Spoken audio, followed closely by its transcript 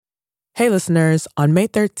Hey listeners, on May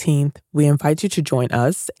 13th, we invite you to join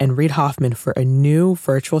us and Reid Hoffman for a new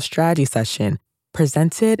virtual strategy session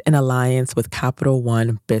presented in alliance with Capital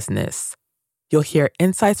One Business. You'll hear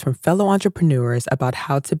insights from fellow entrepreneurs about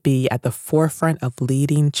how to be at the forefront of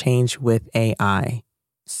leading change with AI.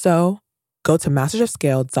 So, go to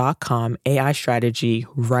mastersofscale.com AI strategy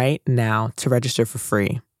right now to register for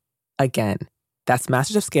free. Again, that's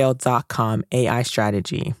mastersofscale.com AI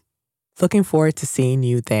strategy. Looking forward to seeing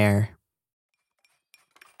you there.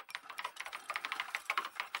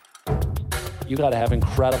 You got to have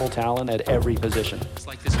incredible talent at every position. It's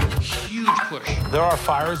like this huge push. There are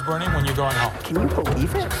fires burning when you're going home. Can you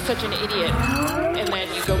believe it? Such an idiot. And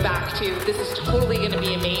then you go back to, this is totally going to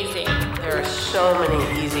be amazing. There are so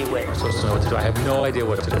many easy ways. I'm supposed to know what to do. I have no idea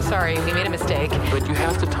what to do. Sorry, we made a mistake. But you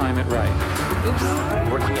have to time it right. Oops.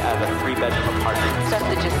 Working out of a 3-bedroom apartment. Stuff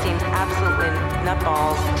that just seems absolutely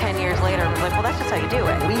nutballs. 10 years later, I'm like, well, that's just how you do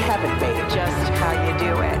it. We haven't made it. Just how you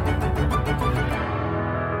do it.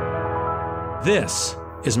 This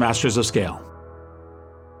is Masters of Scale.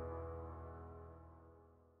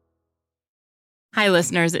 Hi,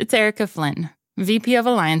 listeners. It's Erica Flynn, VP of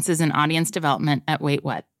Alliances and Audience Development at Wait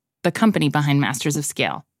What, the company behind Masters of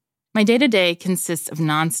Scale. My day-to-day consists of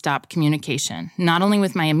nonstop communication, not only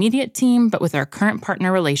with my immediate team, but with our current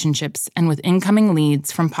partner relationships and with incoming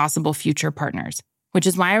leads from possible future partners, which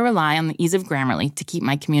is why I rely on the ease of Grammarly to keep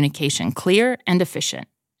my communication clear and efficient.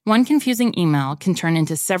 One confusing email can turn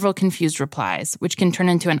into several confused replies, which can turn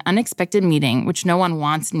into an unexpected meeting which no one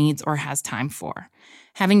wants, needs, or has time for.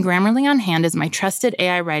 Having Grammarly on hand as my trusted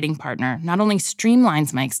AI writing partner not only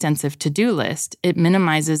streamlines my extensive to-do list, it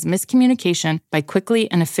minimizes miscommunication by quickly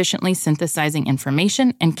and efficiently synthesizing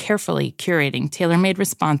information and carefully curating tailor-made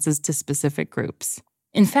responses to specific groups.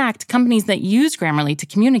 In fact, companies that use Grammarly to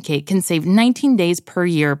communicate can save 19 days per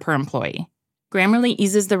year per employee. Grammarly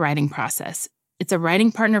eases the writing process. It's a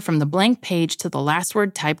writing partner from the blank page to the last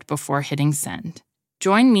word typed before hitting send.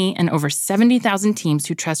 Join me and over 70,000 teams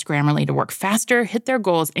who trust Grammarly to work faster, hit their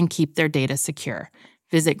goals, and keep their data secure.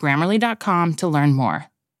 Visit Grammarly.com to learn more.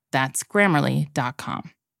 That's Grammarly.com.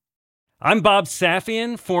 I'm Bob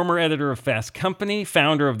Safian, former editor of Fast Company,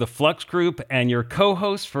 founder of the Flux Group, and your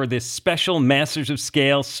co-host for this special Masters of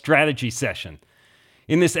Scale strategy session.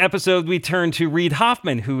 In this episode, we turn to Reid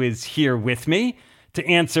Hoffman, who is here with me, to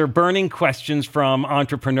answer burning questions from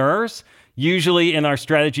entrepreneurs. Usually in our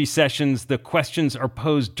strategy sessions, the questions are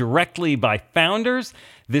posed directly by founders.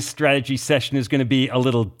 This strategy session is going to be a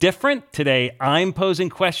little different. Today, I'm posing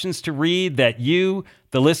questions to Reid that you,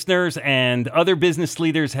 the listeners, and other business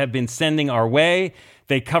leaders have been sending our way.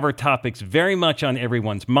 They cover topics very much on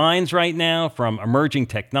everyone's minds right now, from emerging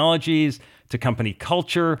technologies to company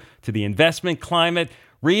culture to the investment climate.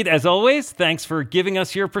 Reid, as always, thanks for giving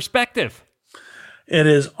us your perspective. It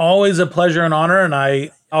is always a pleasure and honor, and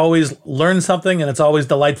I always learn something, and it's always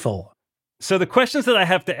delightful. So the questions that I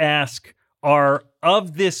have to ask are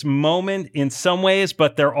of this moment in some ways,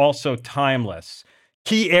 but they're also timeless.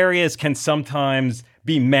 Key areas can sometimes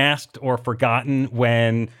be masked or forgotten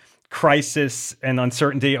when crisis and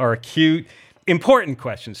uncertainty are acute. Important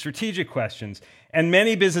questions, strategic questions. And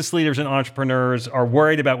many business leaders and entrepreneurs are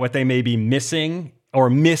worried about what they may be missing or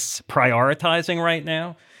misprioritizing right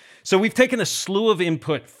now. So we've taken a slew of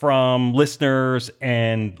input from listeners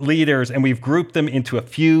and leaders, and we've grouped them into a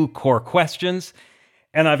few core questions.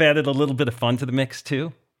 And I've added a little bit of fun to the mix,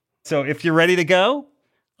 too. So if you're ready to go.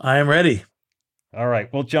 I am ready. All right,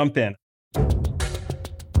 we'll jump in.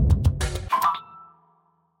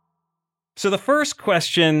 So the first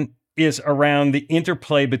question is around the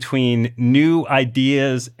interplay between new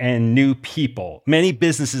ideas and new people. Many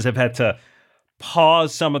businesses have had to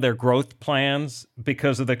pause some of their growth plans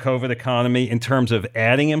because of the COVID economy in terms of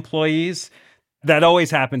adding employees. That always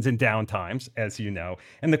happens in downtimes, as you know.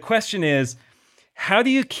 And the question is, how do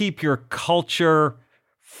you keep your culture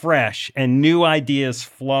fresh and new ideas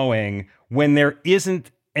flowing when there isn't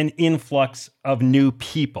an influx of new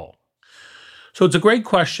people? So it's a great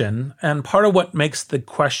question. And part of what makes the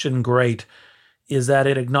question great is that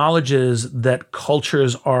it acknowledges that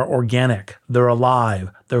cultures are organic, they're alive,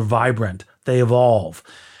 they're vibrant, they evolve.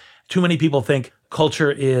 Too many people think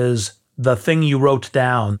culture is the thing you wrote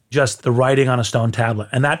down, just the writing on a stone tablet.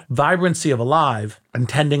 And that vibrancy of alive and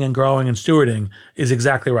tending and growing and stewarding is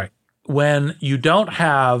exactly right. When you don't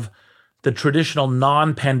have the traditional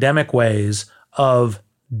non-pandemic ways of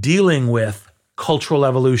dealing with cultural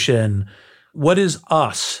evolution, what is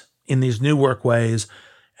us in these new work ways,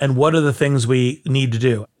 and what are the things we need to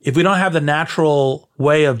do? If we don't have the natural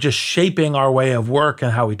way of just shaping our way of work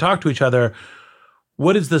and how we talk to each other,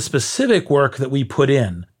 what is the specific work that we put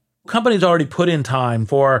in? Companies already put in time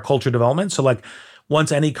for culture development. So like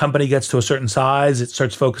once any company gets to a certain size, it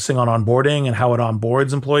starts focusing on onboarding and how it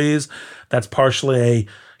onboards employees. That's partially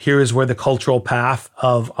here is where the cultural path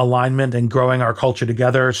of alignment and growing our culture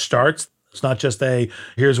together starts. It's not just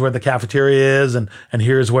here's where the cafeteria is and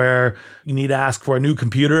here's where you need to ask for a new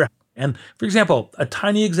computer. And for example, a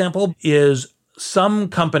tiny example is some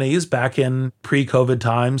companies back in pre-COVID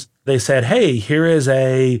times, they said, hey, here is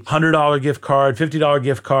a $100 gift card, $50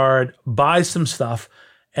 gift card, buy some stuff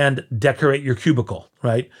and decorate your cubicle,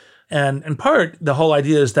 right? And in part, the whole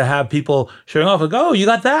idea is to have people showing off like, oh, you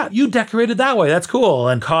got that. You decorated that way. That's cool.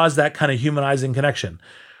 And cause that kind of humanizing connection.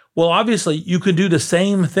 Well, obviously, you could do the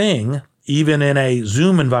same thing even in a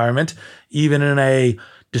Zoom environment, even in a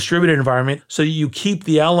distributed environment, so you keep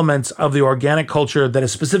the elements of the organic culture that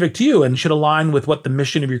is specific to you and should align with what the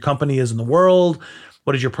mission of your company is in the world.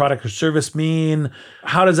 What does your product or service mean?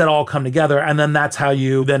 How does that all come together? And then that's how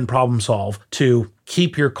you then problem solve to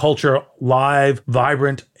keep your culture live,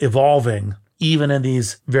 vibrant, evolving, even in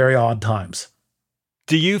these very odd times.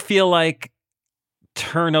 Do you feel like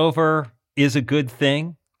turnover is a good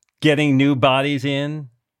thing? Getting new bodies in?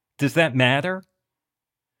 Does that matter?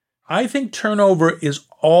 I think turnover is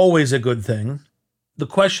always a good thing. The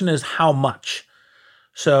question is how much.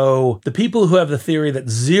 So the people who have the theory that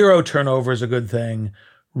zero turnover is a good thing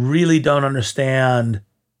really don't understand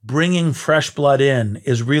bringing fresh blood in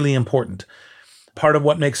is really important. Part of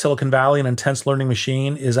what makes Silicon Valley an intense learning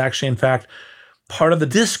machine is actually, in fact, part of the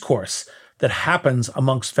discourse that happens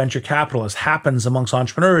amongst venture capitalists, happens amongst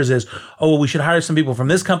entrepreneurs is, oh, well, we should hire some people from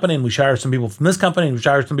this company and we should hire some people from this company and we should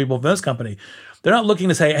hire some people from this company. They're not looking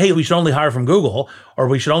to say, hey, we should only hire from Google, or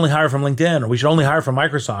we should only hire from LinkedIn, or we should only hire from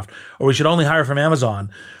Microsoft, or we should only hire from Amazon.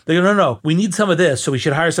 They go, no, we need some of this, so we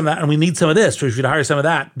should hire some of that, and we need some of this, so we should hire some of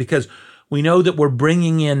that, because we know that we're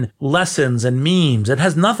bringing in lessons and memes. It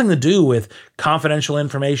has nothing to do with confidential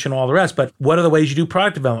information, all the rest, but what are the ways you do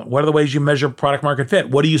product development? What are the ways you measure product market fit?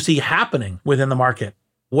 What do you see happening within the market?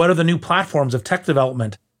 What are the new platforms of tech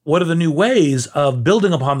development? What are the new ways of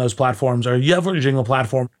building upon those platforms or leveraging the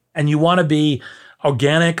platform? And you want to be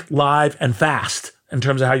organic, live, and fast in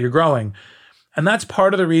terms of how you're growing. And that's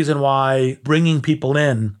part of the reason why bringing people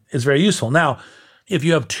in is very useful. Now, if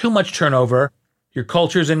you have too much turnover, your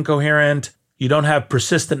culture is incoherent, you don't have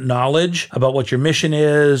persistent knowledge about what your mission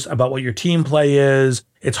is, about what your team play is,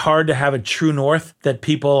 it's hard to have a true north that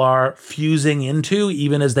people are fusing into,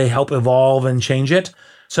 even as they help evolve and change it.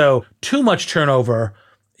 So too much turnover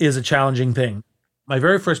is a challenging thing. My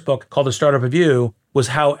very first book, called The Startup of You, was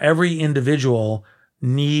how every individual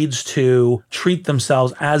needs to treat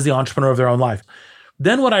themselves as the entrepreneur of their own life.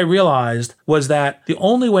 Then what I realized was that the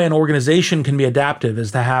only way an organization can be adaptive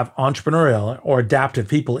is to have entrepreneurial or adaptive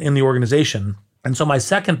people in the organization. And so my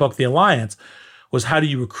second book, The Alliance, was how do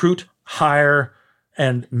you recruit, hire,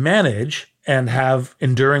 and manage and have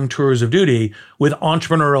enduring tours of duty with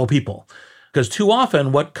entrepreneurial people. Because too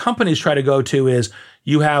often what companies try to go to is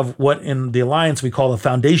you have what in the Alliance we call a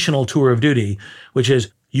foundational tour of duty, which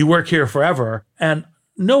is you work here forever. And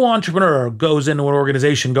no entrepreneur goes into an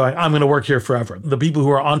organization going, I'm going to work here forever. The people who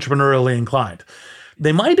are entrepreneurially inclined,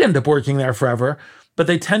 they might end up working there forever, but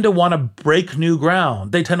they tend to want to break new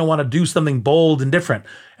ground. They tend to want to do something bold and different.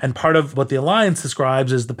 And part of what the Alliance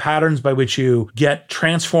describes is the patterns by which you get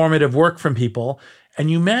transformative work from people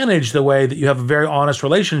and you manage the way that you have a very honest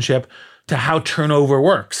relationship to how turnover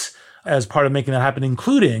works as part of making that happen,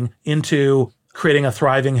 including into creating a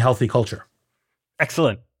thriving, healthy culture.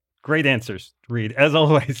 Excellent. Great answers, Reid. As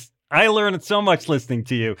always, I learned so much listening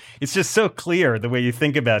to you. It's just so clear the way you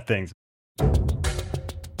think about things.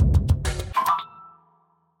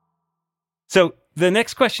 So the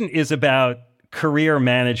next question is about career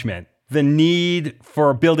management, the need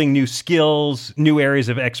for building new skills, new areas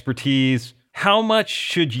of expertise. How much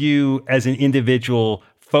should you as an individual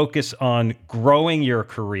focus on growing your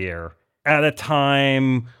career at a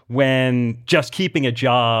time when just keeping a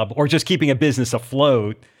job or just keeping a business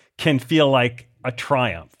afloat can feel like a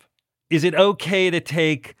triumph? Is it okay to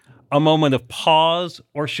take a moment of pause,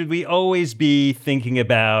 or should we always be thinking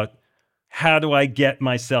about how do I get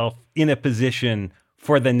myself in a position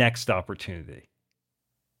for the next opportunity?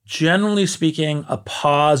 Generally speaking, a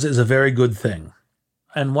pause is a very good thing.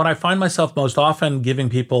 And what I find myself most often giving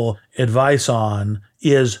people advice on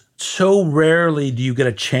is so rarely do you get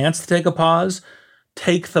a chance to take a pause.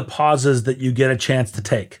 Take the pauses that you get a chance to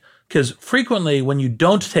take. Because frequently when you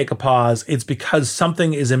don't take a pause, it's because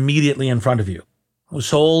something is immediately in front of you. We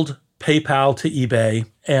sold PayPal to eBay.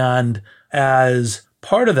 And as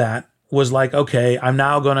part of that was like, okay, I'm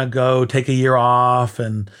now going to go take a year off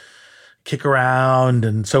and kick around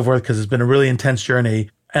and so forth because it's been a really intense journey.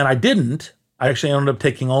 And I didn't. I actually ended up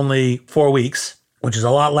taking only 4 weeks, which is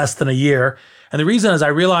a lot less than a year. And the reason is I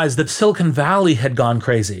realized that Silicon Valley had gone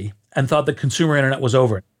crazy and thought the consumer internet was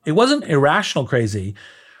over. It wasn't irrational crazy.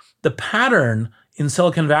 The pattern in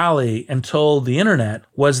Silicon Valley until the internet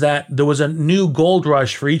was that there was a new gold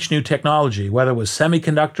rush for each new technology, whether it was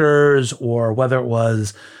semiconductors or whether it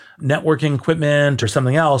was networking equipment or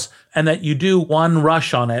something else, and that you do one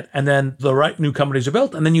rush on it and then the right new companies are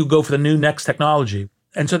built and then you go for the new next technology.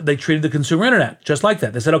 And so they treated the consumer internet just like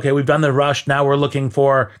that. They said, okay, we've done the rush. Now we're looking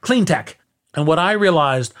for clean tech. And what I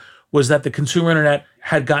realized was that the consumer internet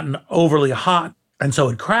had gotten overly hot and so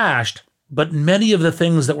it crashed. But many of the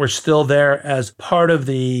things that were still there as part of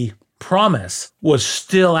the promise was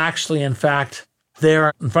still actually, in fact,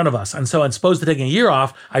 there in front of us. And so as opposed to taking a year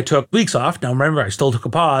off, I took weeks off. Now remember, I still took a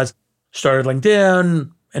pause, started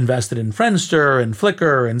LinkedIn, invested in Friendster and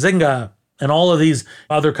Flickr and Zynga and all of these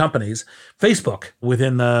other companies. Facebook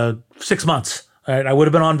within the 6 months. Right? I would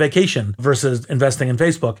have been on vacation versus investing in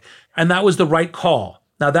Facebook. And that was the right call.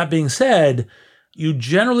 Now, that being said, you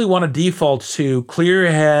generally want to default to clear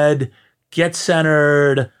your head, get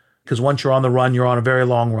centered, because once you're on the run, you're on a very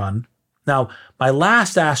long run. Now, my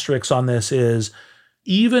last asterisk on this is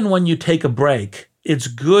even when you take a break, it's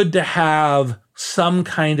good to have some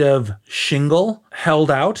kind of shingle held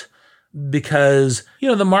out because,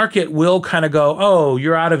 the market will kind of go, oh,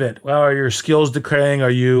 you're out of it. Well, are your skills decaying? Are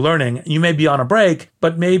you learning? You may be on a break,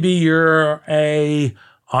 but maybe you're a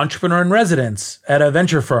entrepreneur in residence at a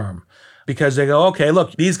venture firm because they go, okay,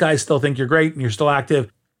 look, these guys still think you're great and you're still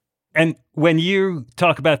active. And when you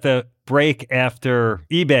talk about the break after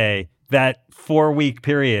eBay, that 4-week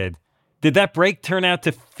period, did that break turn out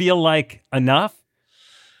to feel like enough?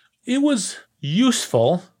 It was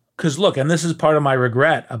useful because look, and this is part of my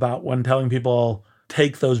regret about when telling people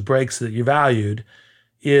take those breaks that you valued,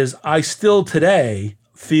 is I still today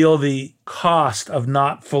feel the cost of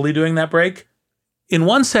not fully doing that break. In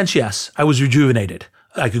one sense, yes, I was rejuvenated.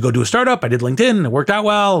 I could go do a startup. I did LinkedIn. It worked out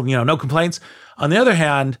well, no complaints. On the other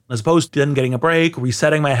hand, as opposed to then getting a break,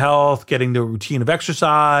 resetting my health, getting the routine of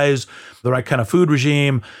exercise, the right kind of food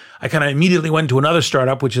regime, I kind of immediately went to another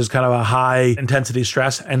startup, which is kind of a high intensity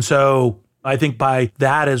stress. And so I think by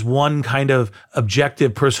that as one kind of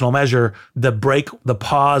objective personal measure, the break, the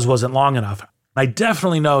pause wasn't long enough. I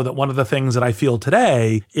definitely know that one of the things that I feel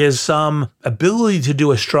today is some ability to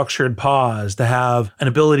do a structured pause, to have an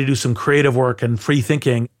ability to do some creative work and free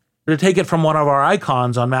thinking. To take it from one of our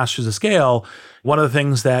icons on Masters of Scale, one of the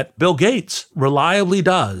things that Bill Gates reliably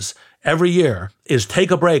does every year is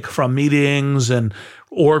take a break from meetings and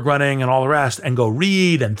org running and all the rest and go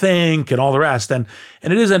read and think and all the rest. And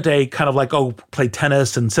it isn't a kind of like, oh, play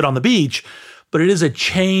tennis and sit on the beach, but it is a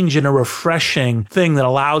change and a refreshing thing that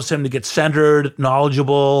allows him to get centered,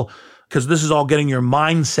 knowledgeable, because this is all getting your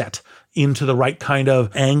mindset into the right kind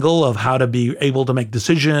of angle of how to be able to make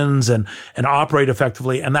decisions and operate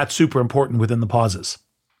effectively. And that's super important within the pauses.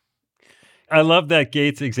 I love that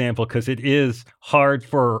Gates example because it is hard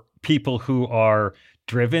for people who are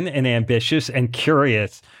driven and ambitious and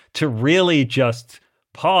curious to really just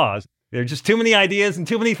pause. There are just too many ideas and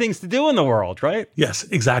too many things to do in the world, right? Yes,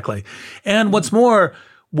 exactly. And what's more,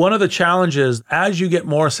 one of the challenges as you get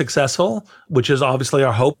more successful, which is obviously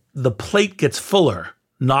our hope, the plate gets fuller,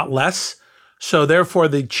 not less. So therefore,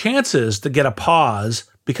 the chances to get a pause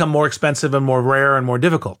become more expensive and more rare and more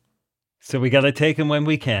difficult. So we got to take them when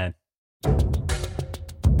we can.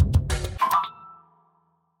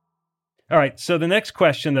 All right. So the next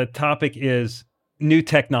question, the topic is new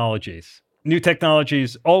technologies. New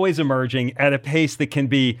technologies always emerging at a pace that can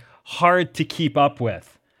be hard to keep up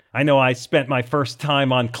with. I know I spent my first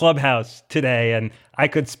time on Clubhouse today, and I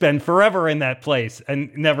could spend forever in that place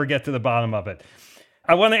and never get to the bottom of it.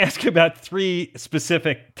 I want to ask you about 3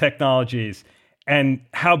 specific technologies and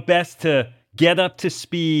how best to get up to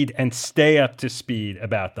speed and stay up to speed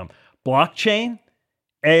about them. Blockchain,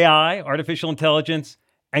 AI, artificial intelligence,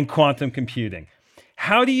 and quantum computing.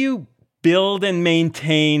 How do you build and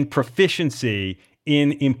maintain proficiency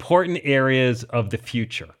in important areas of the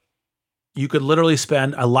future? You could literally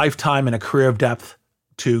spend a lifetime and a career of depth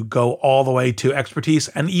to go all the way to expertise,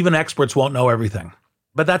 and even experts won't know everything.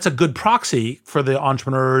 But that's a good proxy for the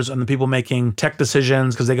entrepreneurs and the people making tech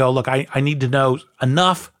decisions because they go, look, I need to know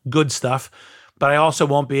enough good stuff, but I also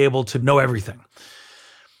won't be able to know everything.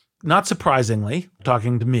 Not surprisingly,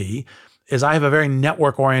 talking to me, is I have a very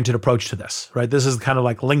network-oriented approach to this, right? This is kind of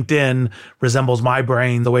like LinkedIn resembles my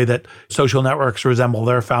brain the way that social networks resemble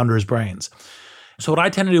their founders' brains. So what I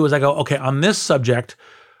tend to do is I go, okay, on this subject,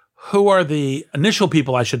 who are the initial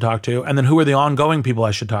people I should talk to? And then who are the ongoing people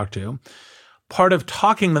I should talk to? Part of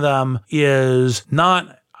talking to them is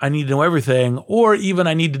not I need to know everything, or even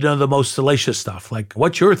I need to know the most salacious stuff, like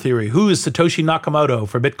what's your theory? Who is Satoshi Nakamoto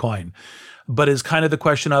for Bitcoin? But is kind of the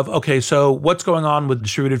question of, okay, so what's going on with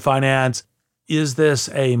distributed finance? Is this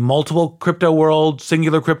a multiple crypto world,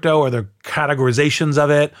 singular crypto? Are there categorizations of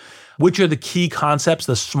it? Which are the key concepts,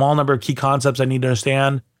 the small number of key concepts I need to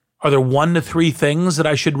understand? Are there 1 to 3 things that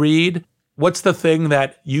I should read? What's the thing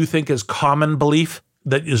that you think is common belief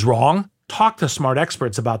that is wrong? Talk to smart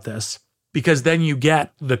experts about this, because then you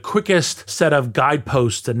get the quickest set of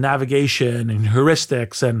guideposts and navigation and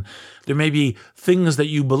heuristics. And there may be things that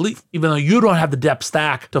you believe, even though you don't have the depth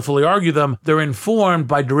stack to fully argue them, they're informed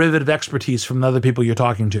by derivative expertise from the other people you're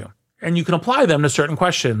talking to. And you can apply them to certain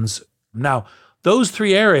questions. Now, those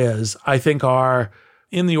 3 areas, I think, are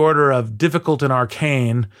in the order of difficult and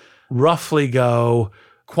arcane, roughly go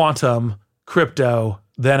quantum, crypto,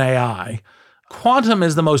 then AI. Quantum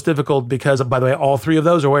is the most difficult because, by the way, all 3 of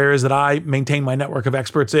those are areas that I maintain my network of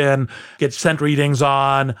experts in, get sent readings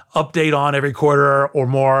on, update on every quarter or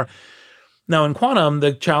more. Now, in quantum,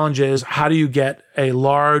 the challenge is, how do you get a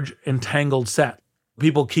large entangled set?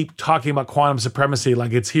 People keep talking about quantum supremacy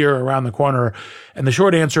like it's here around the corner. And the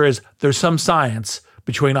short answer is there's some science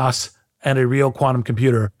between us and a real quantum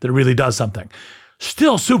computer that really does something.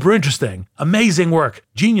 Still super interesting, amazing work,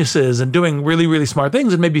 geniuses and doing really, really smart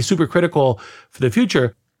things, and maybe super critical for the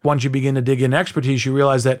future. Once you begin to dig into expertise, you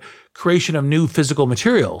realize that creation of new physical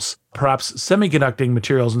materials, perhaps semiconducting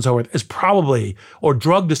materials and so forth, is probably, or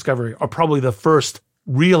drug discovery, are probably the first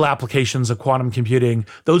real applications of quantum computing.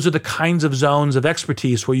 Those are the kinds of zones of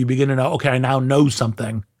expertise where you begin to know, okay, I now know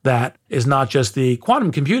something that is not just the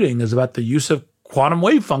quantum computing, is about the use of quantum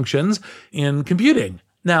wave functions in computing.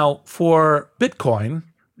 Now, for Bitcoin,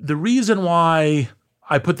 the reason why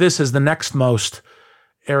I put this as the next most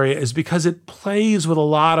area is because it plays with a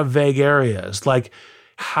lot of vague areas, like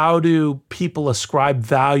how do people ascribe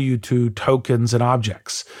value to tokens and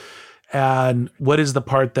objects? And what is the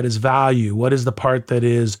part that is value? What is the part that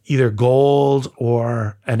is either gold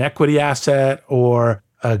or an equity asset or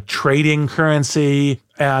a trading currency?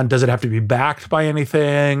 And does it have to be backed by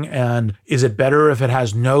anything? And is it better if it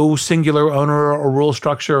has no singular owner or rule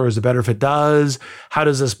structure, or is it better if it does? How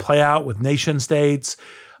does this play out with nation states?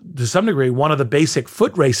 To some degree, one of the basic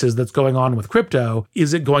foot races that's going on with crypto,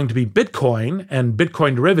 is it going to be Bitcoin and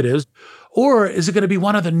Bitcoin derivatives, or is it going to be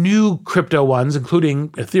one of the new crypto ones, including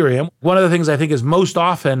Ethereum? One of the things I think is most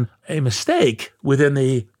often a mistake within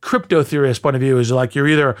the crypto theorist point of view is like you're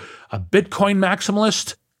either a Bitcoin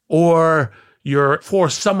maximalist or you're for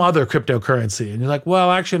some other cryptocurrency. And you're like,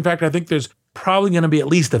 well, actually, in fact, I think there's probably going to be at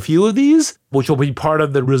least a few of these, which will be part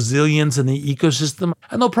of the resilience in the ecosystem.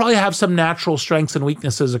 And they'll probably have some natural strengths and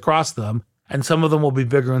weaknesses across them. And some of them will be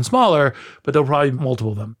bigger and smaller, but there'll probably be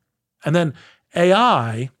multiple of them. And then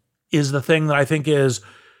AI is the thing that I think is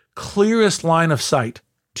clearest line of sight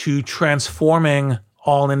to transforming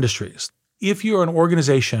all industries. If you're an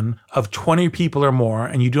organization of 20 people or more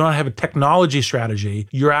and you do not have a technology strategy,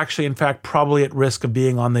 you're actually, in fact, probably at risk of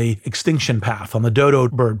being on the extinction path, on the dodo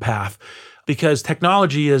bird path, because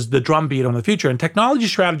technology is the drumbeat on the future. And technology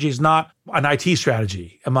strategy is not an IT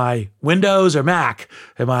strategy. Am I Windows or Mac?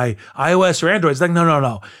 Am I iOS or Android? It's like,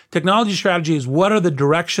 no. Technology strategy is what are the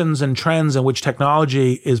directions and trends in which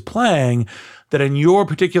technology is playing that in your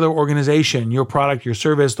particular organization, your product, your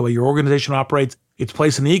service, the way your organization operates, its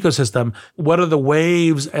place in the ecosystem, what are the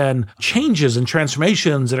waves and changes and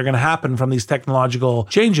transformations that are going to happen from these technological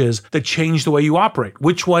changes that change the way you operate?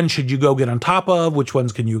 Which ones should you go get on top of? Which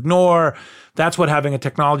ones can you ignore? That's what having a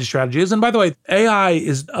technology strategy is. And by the way, AI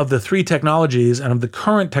is, of the 3 technologies and of the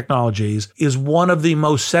current technologies, is one of the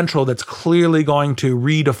most central that's clearly going to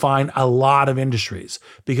redefine a lot of industries.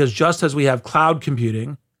 Because just as we have cloud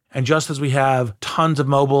computing, and just as we have tons of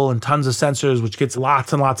mobile and tons of sensors, which gets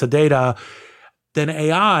lots and lots of data, then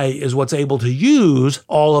AI is what's able to use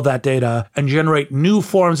all of that data and generate new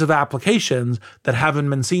forms of applications that haven't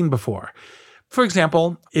been seen before. For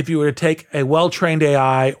example, if you were to take a well-trained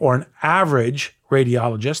AI or an average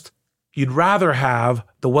radiologist, you'd rather have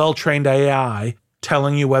the well-trained AI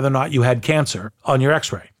telling you whether or not you had cancer on your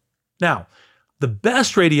x-ray. Now, the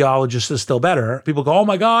best radiologist is still better. People go, oh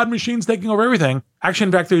my God, machines taking over everything. Actually,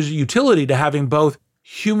 in fact, there's a utility to having both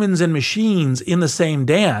humans and machines in the same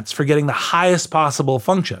dance for getting the highest possible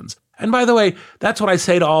functions. And by the way, that's what I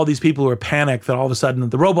say to all these people who are panicked that all of a sudden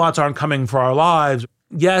the robots aren't coming for our lives.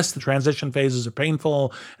 Yes, the transition phases are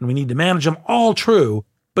painful and we need to manage them. All true.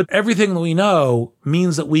 But everything that we know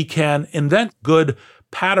means that we can invent good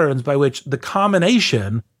patterns by which the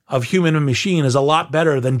combination of human and machine is a lot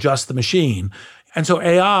better than just the machine. And so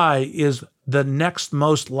AI is the next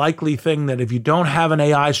most likely thing that if you don't have an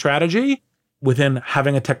AI strategy, within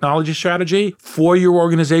having a technology strategy for your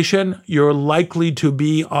organization, you're likely to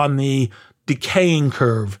be on the decaying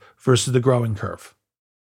curve versus the growing curve.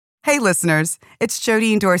 Hey, listeners. It's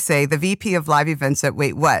Jodine Dorsey, the VP of Live Events at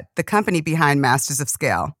Wait What, the company behind Masters of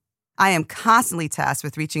Scale. I am constantly tasked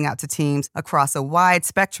with reaching out to teams across a wide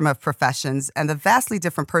spectrum of professions and the vastly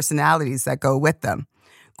different personalities that go with them.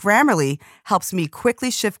 Grammarly helps me quickly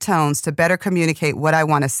shift tones to better communicate what I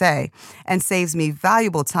want to say and saves me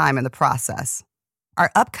valuable time in the process. Our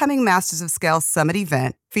upcoming Masters of Scale Summit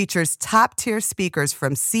event features top-tier speakers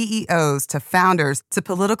from CEOs to founders to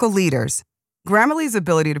political leaders. Grammarly's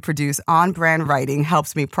ability to produce on-brand writing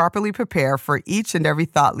helps me properly prepare for each and every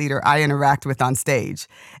thought leader I interact with on stage.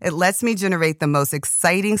 It lets me generate the most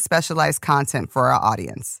exciting specialized content for our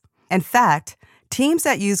audience. In fact, teams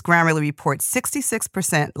that use Grammarly report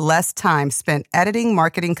 66% less time spent editing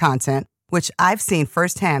marketing content, which I've seen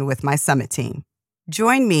firsthand with my Summit team.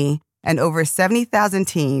 Join me and over 70,000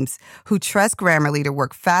 teams who trust Grammarly to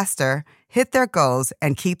work faster, hit their goals,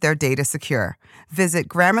 and keep their data secure. Visit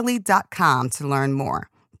Grammarly.com to learn more.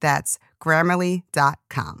 That's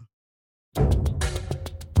Grammarly.com.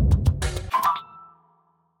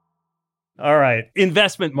 All right.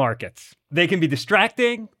 Investment markets. They can be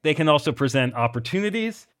distracting. They can also present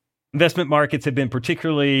opportunities. Investment markets have been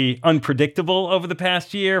particularly unpredictable over the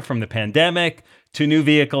past year, from the pandemic to new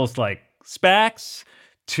vehicles like SPACs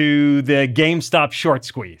to the GameStop short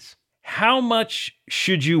squeeze. How much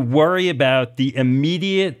should you worry about the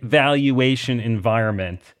immediate valuation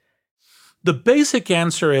environment? The basic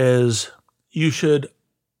answer is you should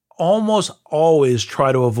almost always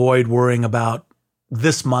try to avoid worrying about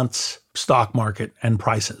this month's stock market and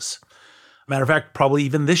prices. Matter of fact, probably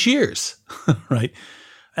even this year's, right?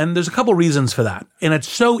 And there's a couple reasons for that. And it's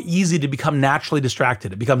so easy to become naturally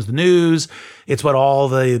distracted. It becomes the news. It's what all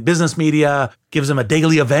the business media gives them, a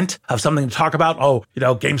daily event of something to talk about. Oh,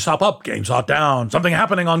 GameStop up, GameStop down, something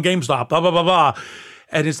happening on GameStop, blah, blah, blah, blah.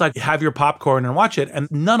 And it's like, have your popcorn and watch it. And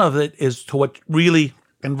none of it is to what really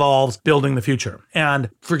involves building the future. And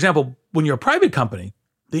for example, when you're a private company,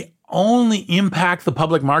 the only impact the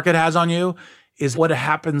public market has on you is what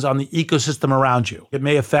happens on the ecosystem around you. It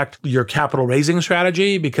may affect your capital raising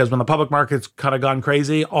strategy, because when the public market's kind of gone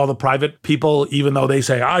crazy, all the private people, even though they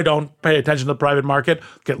say, I don't pay attention to the private market,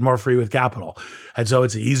 get more free with capital. And so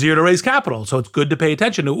it's easier to raise capital. So it's good to pay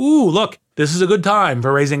attention to, look, this is a good time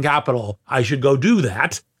for raising capital. I should go do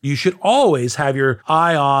that. You should always have your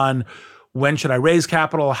eye on, when should I raise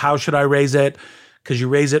capital? How should I raise it? Because you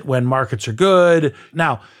raise it when markets are good.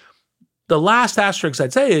 Now, the last asterisk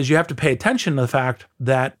I'd say is you have to pay attention to the fact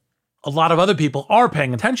that a lot of other people are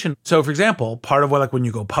paying attention. So for example, part of when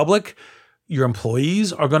you go public, your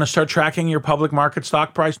employees are going to start tracking your public market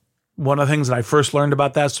stock price. One of the things that I first learned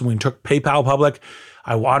about this when we took PayPal public,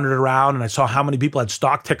 I wandered around and I saw how many people had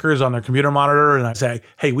stock tickers on their computer monitor. And I say,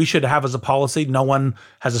 hey, we should have as a policy, no one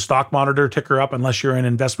has a stock monitor ticker up unless you're in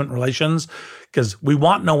investment relations, because we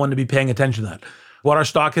want no one to be paying attention to that. What our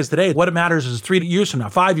stock is today, what it matters is 3 years from now,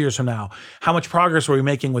 5 years from now, how much progress are we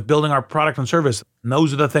making with building our product and service? And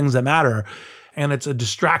those are the things that matter. And it's a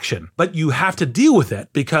distraction, but you have to deal with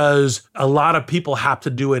it because a lot of people have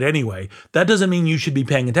to do it anyway. That doesn't mean you should be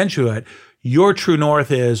paying attention to it. Your true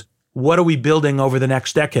north is, what are we building over the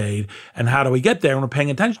next decade and how do we get there? And we're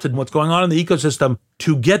paying attention to what's going on in the ecosystem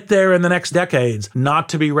to get there in the next decades, not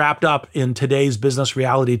to be wrapped up in today's business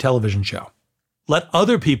reality television show. Let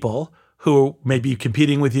other people who may be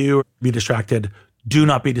competing with you be distracted. Do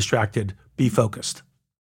not be distracted. Be focused.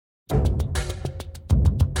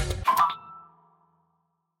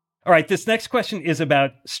 All right, this next question is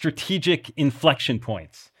about strategic inflection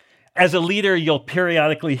points. As a leader, you'll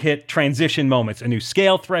periodically hit transition moments, a new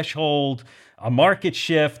scale threshold, a market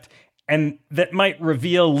shift, and that might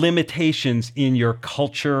reveal limitations in your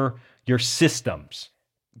culture, your systems.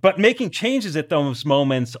 But making changes at those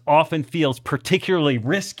moments often feels particularly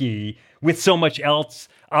risky with so much else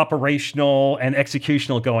operational and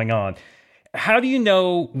executional going on. How do you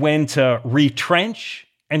know when to retrench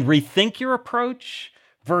and rethink your approach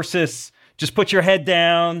versus just put your head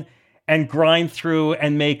down and grind through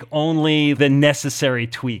and make only the necessary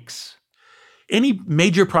tweaks? Any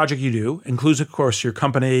major project you do, includes, of course, your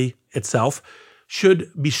company itself,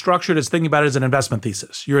 should be structured as thinking about it as an investment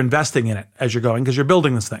thesis. You're investing in it as you're going because you're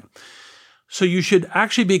building this thing. So you should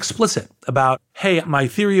actually be explicit about, hey, my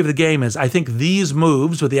theory of the game is I think these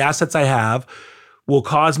moves with the assets I have will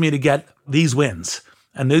cause me to get these wins.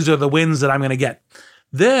 And these are the wins that I'm going to get.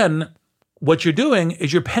 Then what you're doing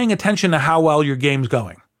is you're paying attention to how well your game's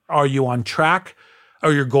going. Are you on track?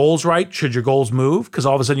 Are your goals right? Should your goals move? Because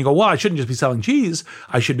all of a sudden you go, well, I shouldn't just be selling cheese.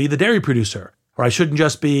 I should be the dairy producer. Or I shouldn't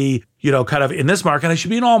just be, kind of in this market, I should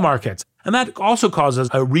be in all markets. And that also causes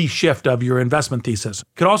a reshift of your investment thesis. It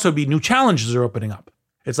could also be new challenges are opening up.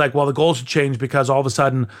 It's like, well, the goals should change because all of a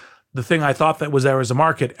sudden the thing I thought that was there as a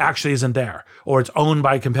market actually isn't there, or it's owned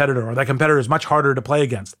by a competitor, or that competitor is much harder to play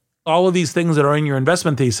against. All of these things that are in your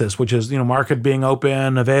investment thesis, which is, market being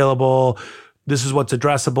open, available, this is what's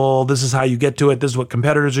addressable, this is how you get to it, this is what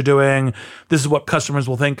competitors are doing, this is what customers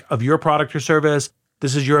will think of your product or service,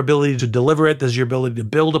 this is your ability to deliver it, this is your ability to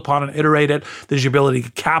build upon and iterate it, this is your ability to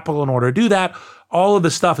get capital in order to do that. All of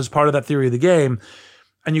this stuff is part of that theory of the game.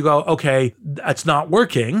 And you go, okay, that's not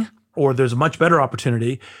working, or there's a much better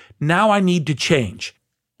opportunity. Now I need to change.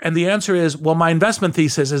 And the answer is, well, my investment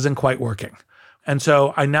thesis isn't quite working. And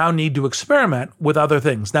so I now need to experiment with other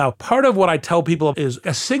things. Now, part of what I tell people is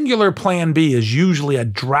a singular plan B is usually a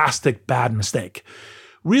drastic bad mistake.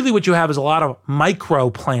 Really what you have is a lot of micro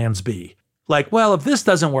plans B. Like, well, if this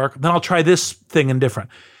doesn't work, then I'll try this thing and different.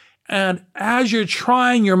 And as you're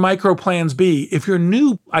trying your micro plans B, if your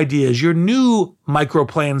new ideas, your new micro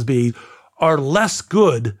plans B are less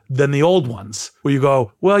good than the old ones, where you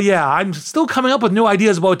go, well, yeah, I'm still coming up with new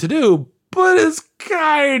ideas about what to do, but it's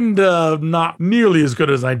kind of not nearly as good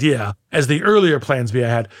as an idea as the earlier plans B I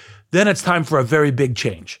had, then it's time for a very big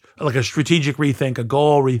change, like a strategic rethink, a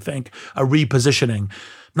goal rethink, a repositioning.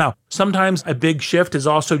 Now, sometimes a big shift is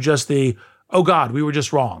also just the, oh God, we were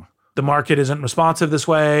just wrong. The market isn't responsive this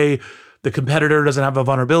way. The competitor doesn't have a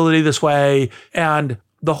vulnerability this way. And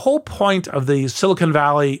the whole point of the Silicon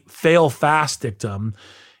Valley fail fast dictum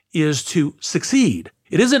is to succeed.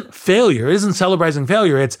 It isn't failure. It isn't celebrating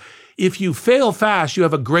failure. It's if you fail fast, you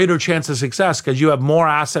have a greater chance of success because you have more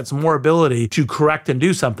assets, more ability to correct and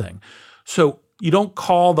do something. So you don't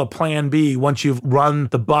call the plan B once you've run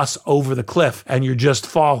the bus over the cliff and you're just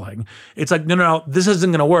falling. It's like, no, this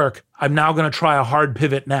isn't going to work. I'm now going to try a hard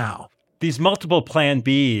pivot now. These multiple plan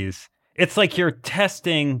Bs, it's like you're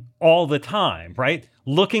testing all the time, right?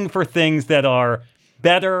 Looking for things that are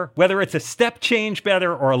better, whether it's a step change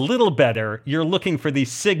better or a little better, you're looking for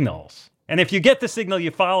these signals. And if you get the signal, you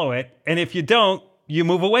follow it. And if you don't, you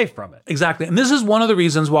move away from it. Exactly. And this is one of the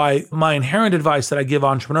reasons why my inherent advice that I give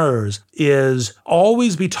entrepreneurs is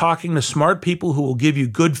always be talking to smart people who will give you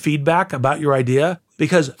good feedback about your idea,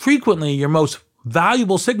 because frequently your most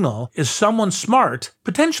valuable signal is someone smart,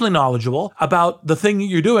 potentially knowledgeable about the thing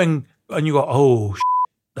you're doing, and you go, oh,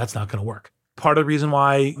 that's not going to work. Part of the reason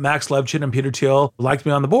why Max Levchin and Peter Thiel liked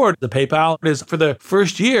me on the board, the PayPal, is for the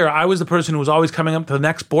first year, I was the person who was always coming up to the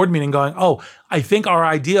next board meeting going, oh, I think our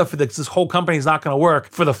idea for this whole company is not going to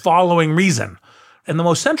work for the following reason. And the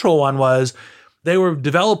most central one was they were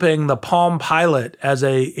developing the Palm Pilot as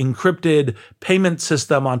a encrypted payment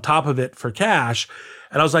system on top of it for cash.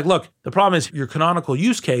 And I was like, look, the problem is your canonical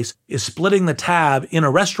use case is splitting the tab in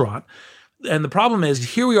a restaurant. And the problem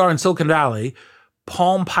is here we are in Silicon Valley,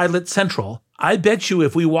 Palm Pilot Central. I bet you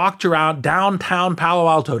if we walked around downtown Palo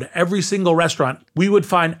Alto to every single restaurant, we would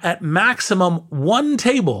find at maximum one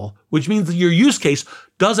table, which means that your use case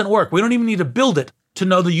doesn't work. We don't even need to build it to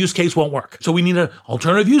know the use case won't work. So we need an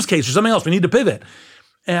alternative use case or something else. We need to pivot.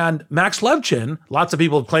 And Max Levchin, lots of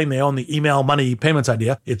people claim they own the email money payments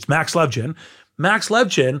idea. It's Max Levchin. Max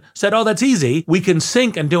Levchin said, oh, that's easy. We can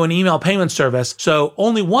sync and do an email payment service. So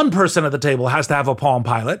only one person at the table has to have a Palm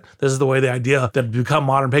Pilot. This is the way the idea that become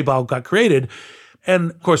modern PayPal got created. And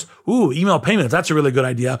of course, email payments, that's a really good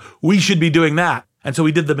idea. We should be doing that. And so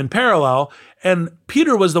we did them in parallel. And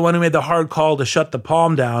Peter was the one who made the hard call to shut the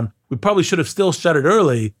Palm down. We probably should have still shut it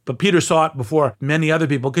early, but Peter saw it before many other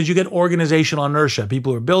people because you get organizational inertia.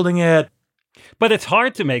 People who are building it. But it's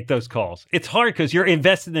hard to make those calls. It's hard because you're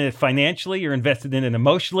invested in it financially, you're invested in it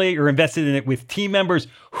emotionally, you're invested in it with team members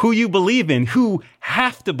who you believe in, who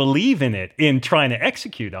have to believe in it in trying to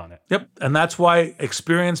execute on it. Yep. And that's why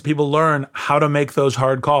experienced people learn how to make those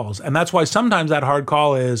hard calls. And that's why sometimes that hard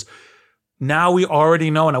call is, now we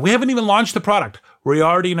already know enough. We haven't even launched the product. We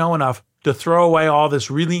already know enough to throw away all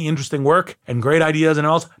this really interesting work and great ideas and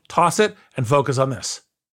else, toss it and focus on this.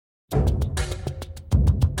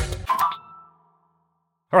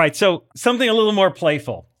 All right, so something a little more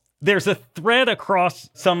playful. There's a thread across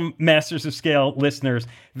some Masters of Scale listeners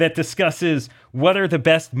that discusses what are the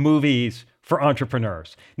best movies for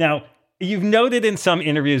entrepreneurs. Now, you've noted in some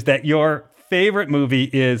interviews that your favorite movie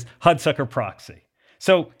is Hudsucker Proxy.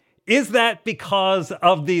 So is that because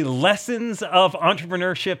of the lessons of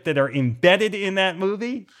entrepreneurship that are embedded in that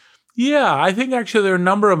movie? Yeah, I think actually there are a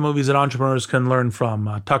number of movies that entrepreneurs can learn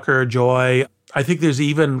from. Tucker, Joy. I think there's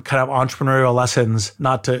even kind of entrepreneurial lessons,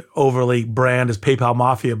 not to overly brand as PayPal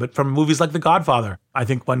Mafia, but from movies like The Godfather. I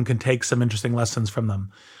think one can take some interesting lessons from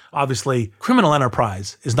them. Obviously, criminal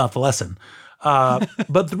enterprise is not the lesson.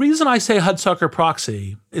 But the reason I say Hudsucker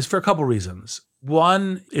Proxy is for a couple reasons.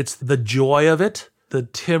 One, it's the joy of it, the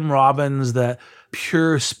Tim Robbins, the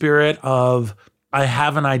pure spirit of, I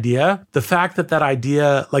have an idea. The fact that that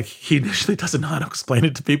idea, like he initially doesn't know how to explain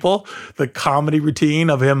it to people, the comedy routine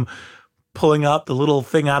of him pulling up the little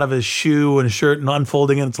thing out of his shoe and shirt and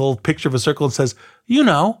unfolding it, it's a little picture of a circle and says,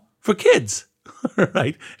 for kids,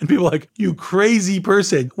 right? And people are like, you crazy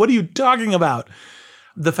person, what are you talking about?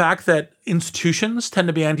 The fact that institutions tend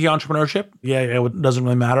to be anti-entrepreneurship, it doesn't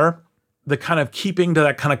really matter. The kind of keeping to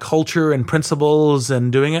that kind of culture and principles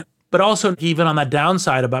and doing it. But also even on that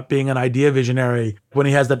downside about being an idea visionary, when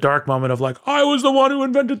he has that dark moment of like, I was the one who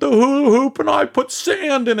invented the hula hoop and I put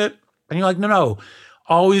sand in it. And you're like, no.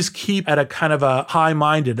 Always keep at a kind of a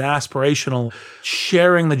high-minded, aspirational,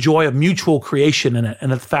 sharing the joy of mutual creation in it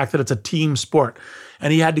and the fact that it's a team sport.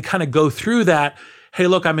 And he had to kind of go through that, hey,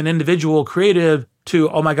 look, I'm an individual creative, to,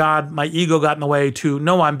 oh my God, my ego got in the way, to,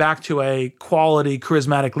 no, I'm back to a quality,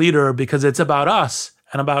 charismatic leader because it's about us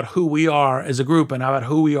and about who we are as a group and about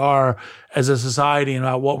who we are as a society and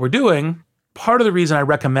about what we're doing. Part of the reason I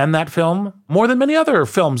recommend that film, more than many other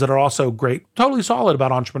films that are also great, totally solid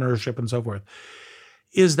about entrepreneurship and so forth,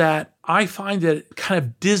 is that I find it kind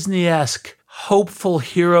of Disney-esque, hopeful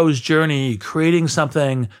hero's journey, creating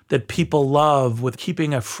something that people love with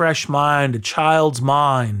keeping a fresh mind, a child's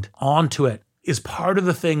mind onto it, is part of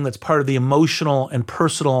the thing that's part of the emotional and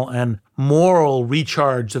personal and moral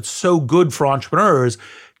recharge that's so good for entrepreneurs,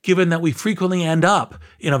 given that we frequently end up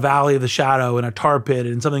in a valley of the shadow, in a tar pit,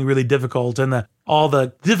 in something really difficult, and all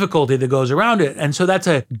the difficulty that goes around it. And so that's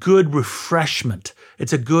a good refreshment.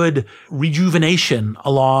 It's a good rejuvenation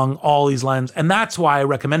along all these lines. And that's why I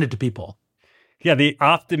recommend it to people. Yeah, the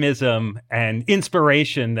optimism and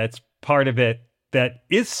inspiration that's part of it that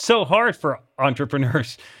is so hard for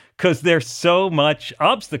entrepreneurs because there's so much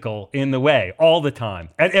obstacle in the way all the time,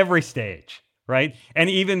 at every stage, right? And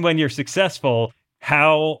even when you're successful,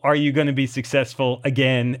 how are you going to be successful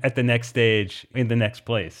again at the next stage in the next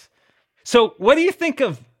place? So what do you think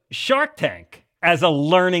of Shark Tank as a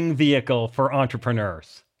learning vehicle for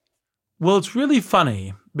entrepreneurs? Well, it's really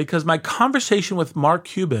funny because my conversation with Mark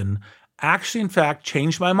Cuban actually, in fact,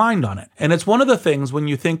 changed my mind on it. And it's one of the things when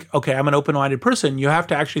you think, okay, I'm an open-minded person, you have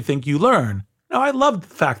to actually think you learn. Now, I love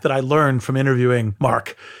the fact that I learned from interviewing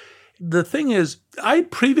Mark. The thing is, I'd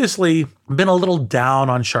previously been a little down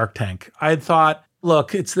on Shark Tank. I thought,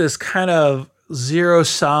 look, it's this kind of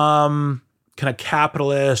zero-sum, kind of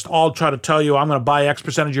capitalist, I'll try to tell you I'm going to buy X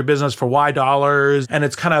percentage of your business for Y dollars. And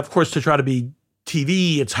it's kind of course, to try to be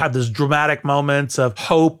TV, it's had this dramatic moments of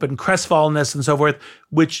hope and crestfallenness and so forth,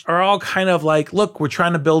 which are all kind of like, look, we're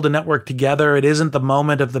trying to build a network together. It isn't the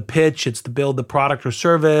moment of the pitch. It's to build the product or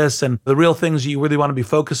service. And the real things you really want to be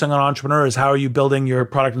focusing on, entrepreneur, is how are you building your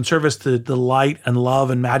product and service to delight and love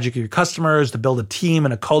and magic of your customers, to build a team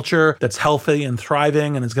and a culture that's healthy and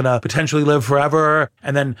thriving and is going to potentially live forever,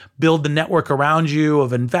 and then build the network around you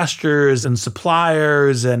of investors and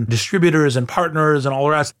suppliers and distributors and partners and all the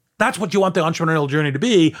rest. That's what you want the entrepreneurial journey to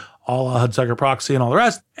be, all Hudsucker Proxy and all the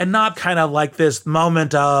rest, and not kind of like this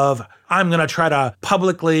moment of, I'm going to try to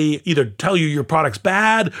publicly either tell you your product's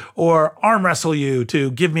bad or arm wrestle you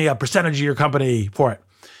to give me a percentage of your company for it.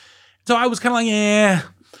 So I was kind of like,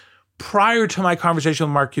 Prior to my conversation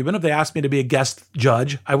with Mark Cuban, if they asked me to be a guest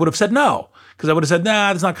judge, I would have said no, because I would have said,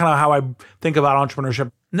 that's not kind of how I think about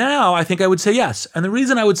entrepreneurship. Now, I think I would say yes. And the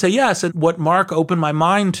reason I would say yes, and what Mark opened my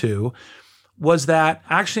mind to, was that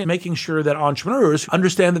actually making sure that entrepreneurs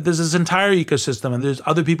understand that there's this entire ecosystem and there's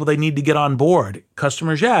other people they need to get on board.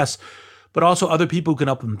 Customers, yes, but also other people who can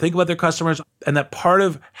help them think about their customers. And that part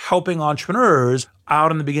of helping entrepreneurs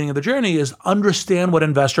out in the beginning of the journey is understand what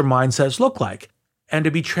investor mindsets look like and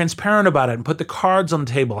to be transparent about it and put the cards on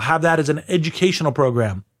the table, have that as an educational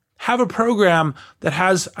program. Have a program that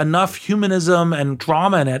has enough humanism and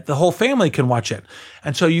drama in it, the whole family can watch it.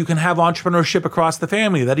 And so you can have entrepreneurship across the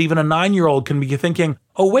family, that even a 9-year-old can be thinking,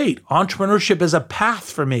 oh, wait, entrepreneurship is a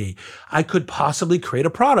path for me. I could possibly create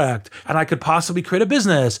a product and I could possibly create a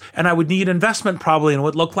business and I would need investment probably and it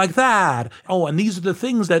would look like that. Oh, and these are the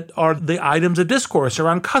things that are the items of discourse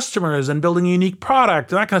around customers and building a unique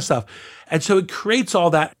product and that kind of stuff. And so it creates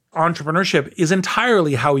all that. Entrepreneurship is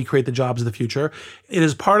entirely how we create the jobs of the future. It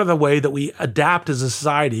is part of the way that we adapt as a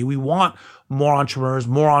society. We want more entrepreneurs,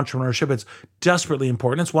 more entrepreneurship. It's desperately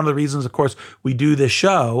important. It's one of the reasons, of course, we do this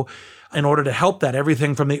show in order to help that,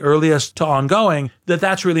 everything from the earliest to ongoing,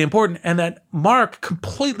 that's really important. And that Mark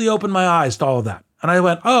completely opened my eyes to all of that. And I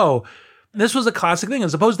went, oh, this was a classic thing.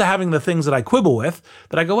 As opposed to having the things that I quibble with,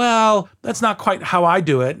 that I go, well, that's not quite how I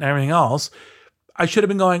do it and everything else. I should have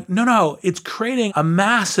been going, no, it's creating a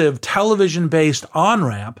massive television-based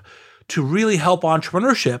on-ramp to really help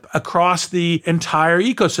entrepreneurship across the entire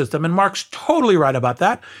ecosystem. And Mark's totally right about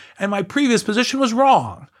that. And my previous position was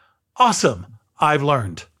wrong. Awesome. I've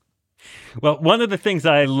learned. Well, one of the things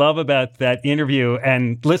I love about that interview,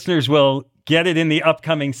 and listeners will get it in the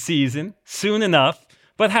upcoming season soon enough,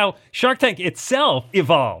 but how Shark Tank itself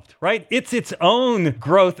evolved, right? It's its own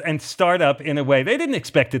growth and startup in a way. They didn't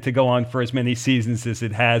expect it to go on for as many seasons as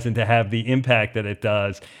it has and to have the impact that it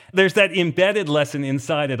does. There's that embedded lesson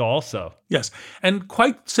inside it also. Yes. And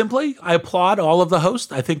quite simply, I applaud all of the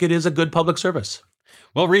hosts. I think it is a good public service.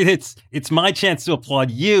 Well, Reed, it's my chance to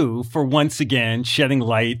applaud you for once again shedding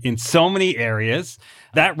light in so many areas.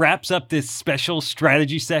 That wraps up this special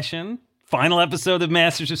strategy session. Final episode of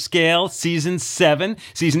Masters of Scale, Season 7.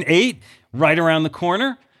 Season 8, right around the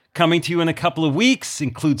corner. Coming to you in a couple of weeks.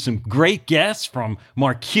 Includes some great guests from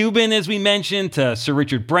Mark Cuban, as we mentioned, to Sir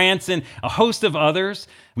Richard Branson, a host of others.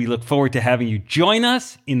 We look forward to having you join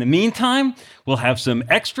us. In the meantime, we'll have some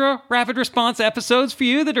extra rapid response episodes for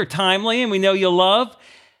you that are timely and we know you'll love.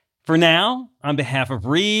 For now, on behalf of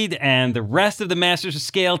Reed and the rest of the Masters of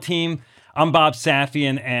Scale team, I'm Bob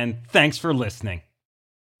Safian, and thanks for listening.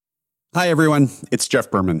 Hi, everyone. It's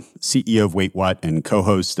Jeff Berman, CEO of Wait What and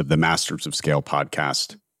co-host of the Masters of Scale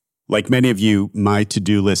podcast. Like many of you, my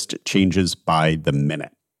to-do list changes by the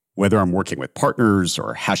minute. Whether I'm working with partners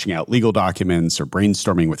or hashing out legal documents or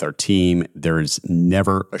brainstorming with our team, there is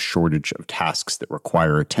never a shortage of tasks that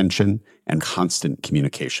require attention and constant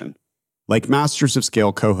communication. Like Masters of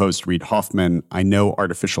Scale co-host Reid Hoffman, I know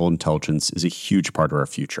artificial intelligence is a huge part of our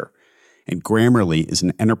future, and Grammarly is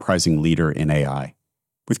an enterprising leader in AI.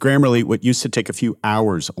 With Grammarly, what used to take a few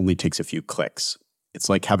hours only takes a few clicks. It's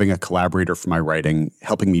like having a collaborator for my writing,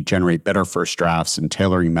 helping me generate better first drafts and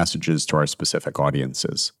tailoring messages to our specific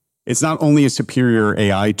audiences. It's not only a superior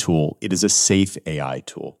AI tool, it is a safe AI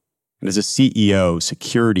tool. And as a CEO,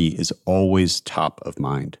 security is always top of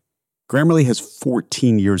mind. Grammarly has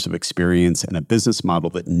 14 years of experience and a business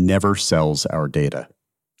model that never sells our data.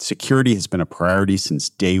 Security has been a priority since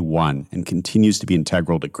day one and continues to be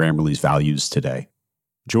integral to Grammarly's values today.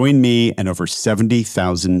 Join me and over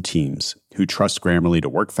 70,000 teams who trust Grammarly to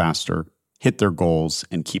work faster, hit their goals,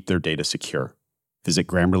 and keep their data secure. Visit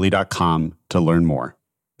Grammarly.com to learn more.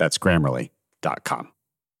 That's Grammarly.com.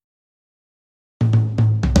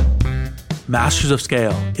 Masters of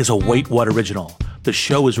Scale is a Wait What original. The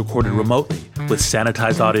show is recorded remotely with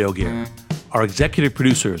sanitized audio gear. Our executive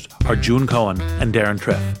producers are June Cohen and Darren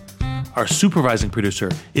Triff. Our supervising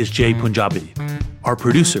producer is Jay Punjabi. Our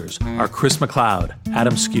producers are Chris McLeod,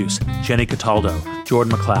 Adam Skuse, Jenny Cataldo,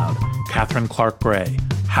 Jordan McLeod, Catherine Clark-Gray,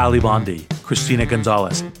 Hallie Bondi, Christina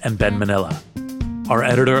Gonzalez, and Ben Manila. Our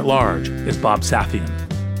editor-at-large is Bob Safian.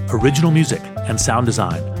 Original music and sound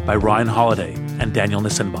design by Ryan Holiday and Daniel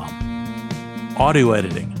Nissenbaum. Audio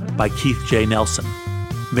editing by Keith J. Nelson.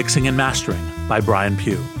 Mixing and mastering by Brian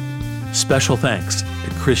Pugh. Special thanks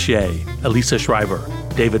to Chris Ye, Elisa Schreiber,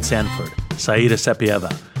 David Sanford, Saida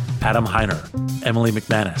Sepieva, Adam Heiner, Emily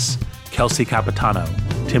McManus, Kelsey Capitano,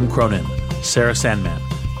 Tim Cronin, Sarah Sandman,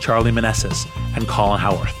 Charlie Manessis, and Colin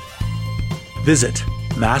Howarth. Visit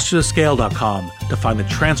mastersofscale.com to find the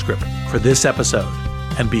transcript for this episode,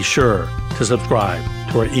 and be sure to subscribe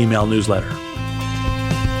to our email newsletter.